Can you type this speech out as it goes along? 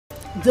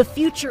The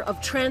future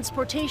of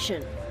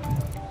transportation,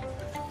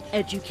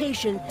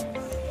 education,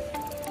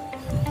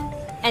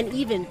 and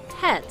even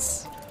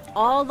pets,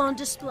 all on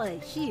display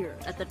here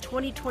at the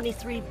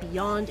 2023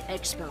 Beyond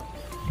Expo.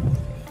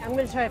 I'm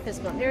going to try a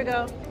fist bump. Here we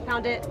go.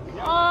 Pound it.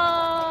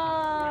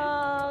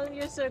 Oh,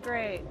 you're so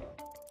great.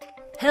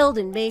 Held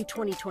in May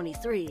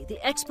 2023, the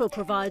Expo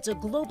provides a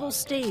global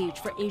stage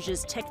for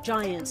Asia's tech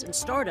giants and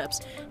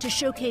startups to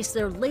showcase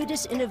their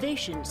latest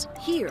innovations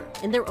here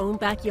in their own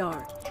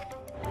backyard.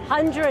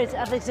 Hundreds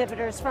of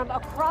exhibitors from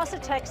across the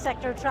tech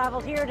sector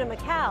traveled here to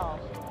Macau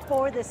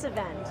for this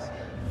event.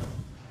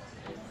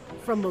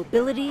 From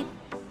mobility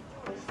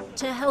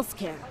to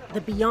healthcare,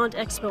 the Beyond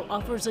Expo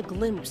offers a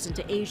glimpse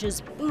into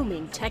Asia's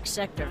booming tech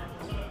sector.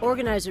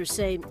 Organizers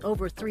say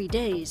over 3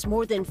 days,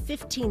 more than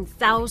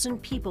 15,000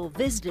 people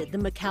visited the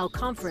Macau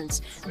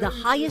conference, the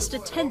highest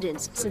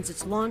attendance since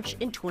its launch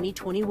in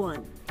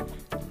 2021.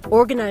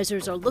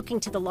 Organizers are looking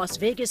to the Las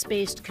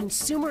Vegas-based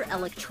Consumer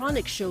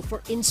Electronics Show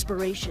for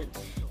inspiration.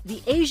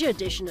 The Asia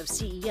edition of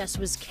CES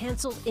was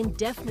canceled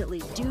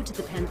indefinitely due to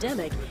the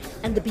pandemic,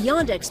 and the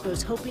Beyond Expo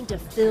is hoping to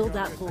fill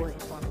that void.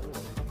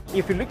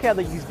 If you look at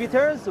the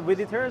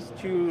visitors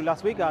to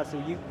Las Vegas,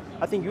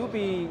 I think you'll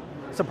be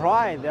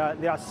surprised.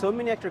 There are so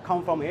many actually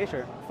come from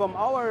Asia. From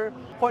our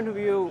point of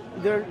view,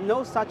 there's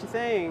no such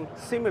thing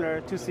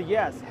similar to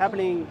CES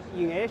happening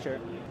in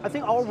Asia. I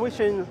think our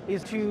vision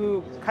is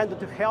to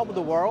to help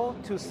the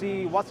world to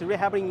see what's really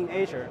happening in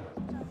Asia.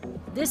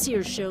 This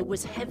year's show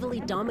was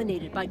heavily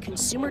dominated by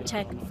consumer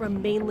tech from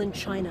mainland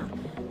China.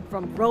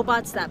 From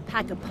robots that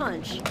pack a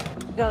punch,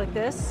 go like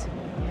this,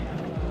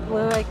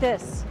 go like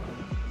this,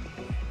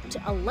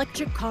 to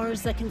electric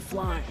cars that can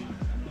fly.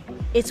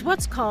 It's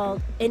what's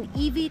called an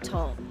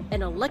eVTOL,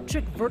 an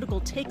electric vertical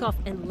takeoff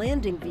and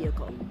landing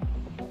vehicle.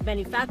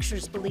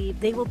 Manufacturers believe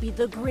they will be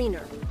the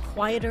greener,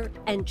 quieter,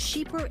 and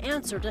cheaper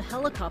answer to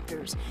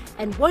helicopters,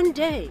 and one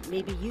day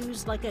may be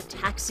used like a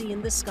taxi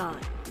in the sky.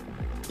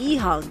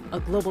 EHang, a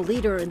global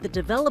leader in the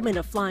development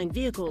of flying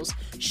vehicles,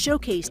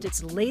 showcased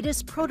its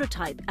latest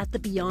prototype at the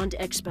Beyond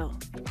Expo.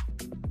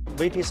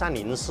 The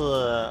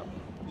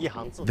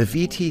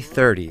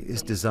VT-30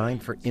 is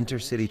designed for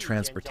intercity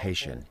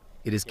transportation.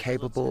 It is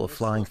capable of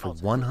flying for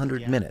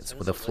 100 minutes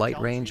with a flight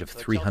range of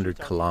 300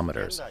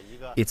 kilometers.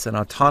 It's an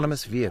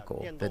autonomous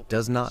vehicle that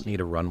does not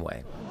need a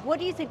runway. What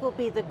do you think will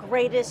be the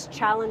greatest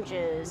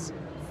challenges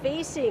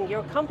facing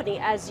your company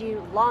as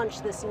you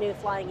launch this new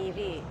flying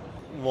EV?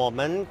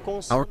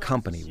 Our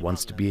company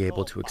wants to be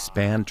able to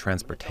expand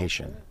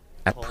transportation.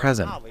 At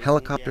present,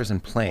 helicopters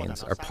and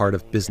planes are part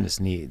of business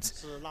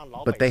needs,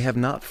 but they have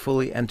not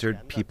fully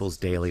entered people's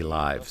daily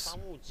lives.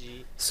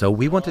 So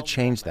we want to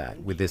change that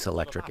with this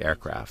electric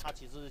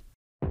aircraft.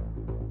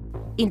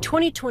 In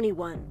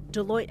 2021,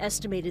 Deloitte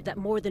estimated that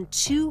more than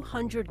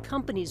 200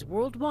 companies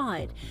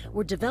worldwide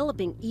were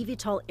developing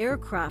eVTOL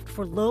aircraft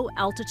for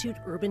low-altitude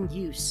urban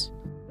use.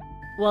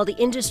 While the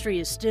industry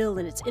is still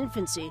in its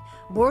infancy,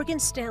 Morgan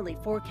Stanley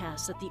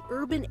forecasts that the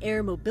urban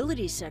air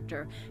mobility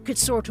sector could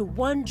soar to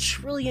 $1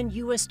 trillion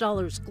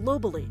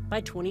globally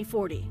by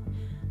 2040.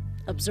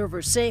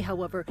 Observers say,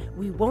 however,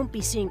 we won't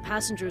be seeing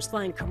passengers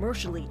flying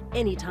commercially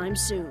anytime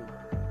soon.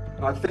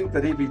 I think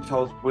that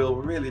eVTOLs will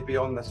really be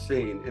on the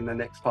scene in the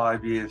next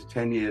 5 years,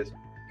 10 years.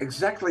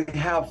 Exactly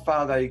how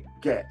far they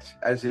get,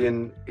 as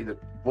in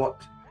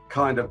what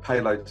kind of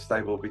payloads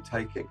they will be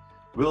taking.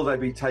 Will they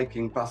be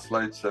taking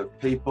busloads of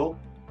people?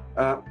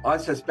 I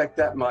suspect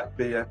that might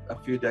be a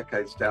few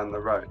decades down the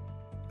road.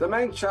 The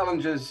main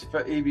challenges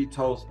for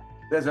eVTOLs,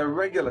 there's a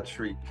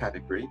regulatory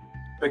category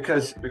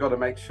because we've got to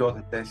make sure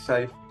that they're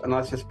safe, and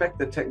I suspect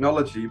the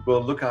technology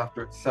will look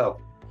after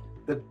itself.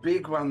 The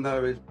big one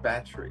though is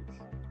batteries.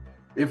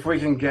 If we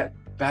can get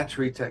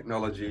battery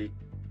technology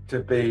to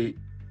be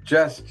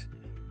just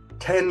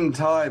 10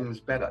 times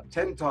better,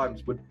 10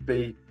 times would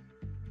be,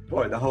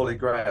 boy, the holy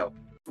grail.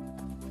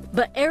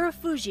 But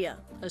Aerofugia,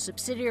 a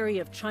subsidiary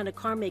of China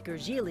carmaker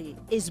Geely,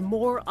 is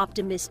more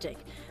optimistic,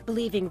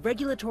 believing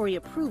regulatory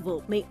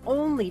approval may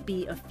only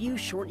be a few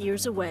short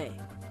years away.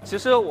 I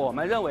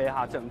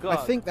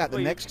think that the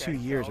next 2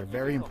 years are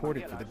very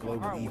important for the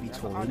global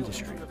eVTOL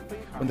industry.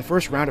 When the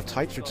first round of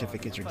type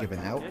certificates are given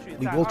out,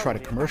 we will try to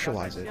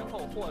commercialize it.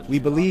 We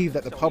believe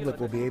that the public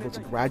will be able to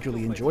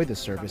gradually enjoy the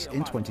service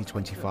in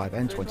 2025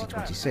 and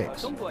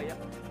 2026.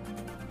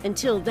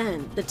 Until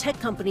then, the tech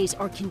companies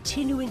are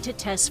continuing to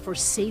test for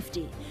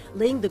safety,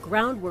 laying the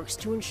groundwork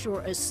to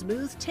ensure a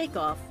smooth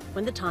takeoff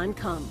when the time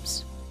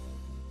comes.